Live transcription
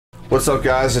What's up,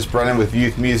 guys? It's Brennan with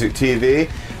Youth Music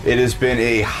TV. It has been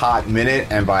a hot minute,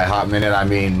 and by hot minute I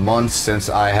mean months, since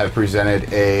I have presented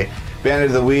a Band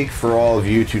of the Week for all of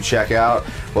you to check out.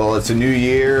 Well, it's a new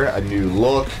year, a new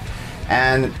look,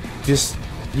 and just,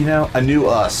 you know, a new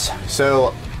us.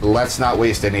 So let's not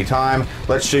waste any time.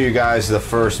 Let's show you guys the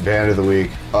first Band of the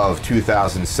Week of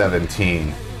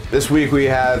 2017. This week we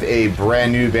have a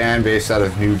brand new band based out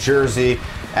of New Jersey,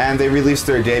 and they released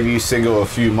their debut single a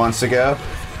few months ago.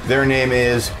 Their name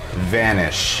is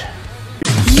Vanish.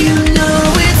 You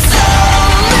know it's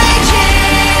all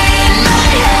making my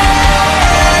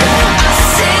head. I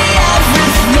say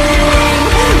everything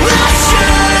I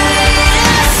should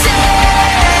have said.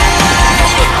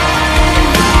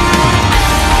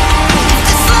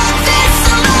 It's like this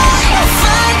life, I'll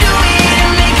find a way to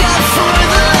make up for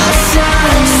the lost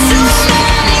time. So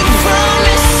many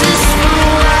promises,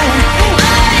 but I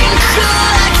ain't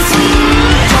collecting.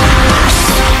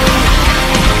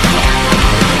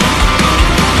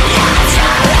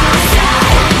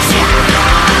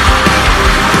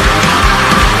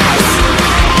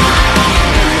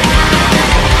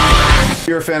 If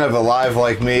you're a fan of Alive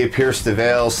Like Me, Pierce the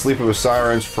Veil, Sleeping with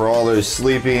Sirens, For All Those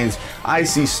Sleepings, I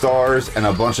See Stars, and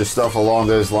a bunch of stuff along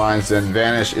those lines, then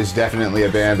Vanish is definitely a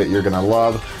band that you're gonna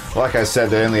love. Like I said,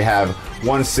 they only have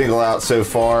one single out so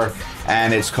far,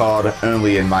 and it's called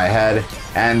Only in My Head,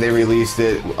 and they released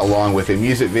it along with a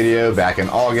music video back in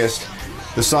August.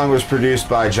 The song was produced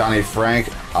by Johnny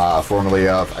Frank, formerly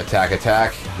of Attack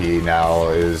Attack. He now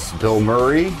is Bill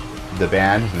Murray, the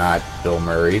band, not Bill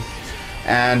Murray.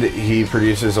 And he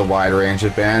produces a wide range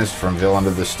of bands, from Villain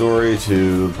of the Story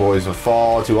to Boys of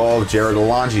Fall to all of Jared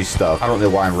Alonji's stuff. I don't know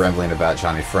why I'm rambling about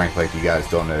Johnny Frank like you guys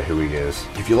don't know who he is.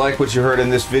 If you like what you heard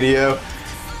in this video,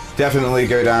 definitely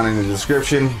go down in the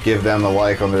description, give them a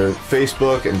like on their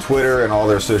Facebook and Twitter and all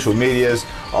their social medias.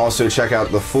 Also check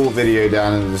out the full video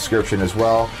down in the description as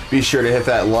well. Be sure to hit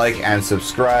that like and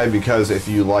subscribe, because if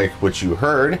you like what you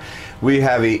heard, we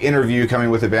have an interview coming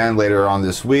with the band later on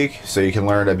this week, so you can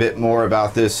learn a bit more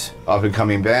about this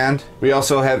up-and-coming band. We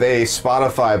also have a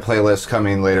Spotify playlist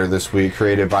coming later this week,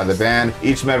 created by the band.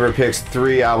 Each member picks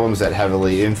 3 albums that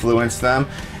heavily influenced them,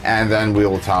 and then we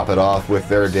will top it off with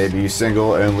their debut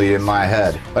single, Only in My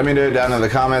Head. Let me know down in the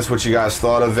comments what you guys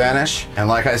thought of Vanish. And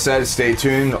like I said, stay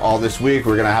tuned. All this week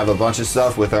we're gonna have a bunch of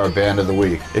stuff with our Band of the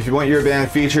Week. If you want your band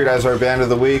featured as our Band of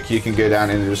the Week, you can go down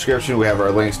in the description. We have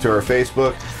our links to our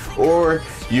Facebook, or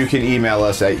you can email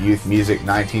us at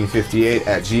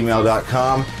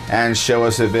youthmusic1958@gmail.com and show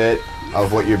us a bit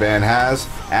of what your band has,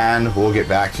 and we'll get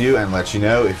back to you and let you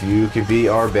know if you can be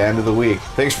our Band of the Week.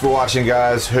 Thanks for watching,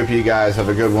 guys. Hope you guys have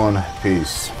a good one.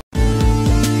 Peace.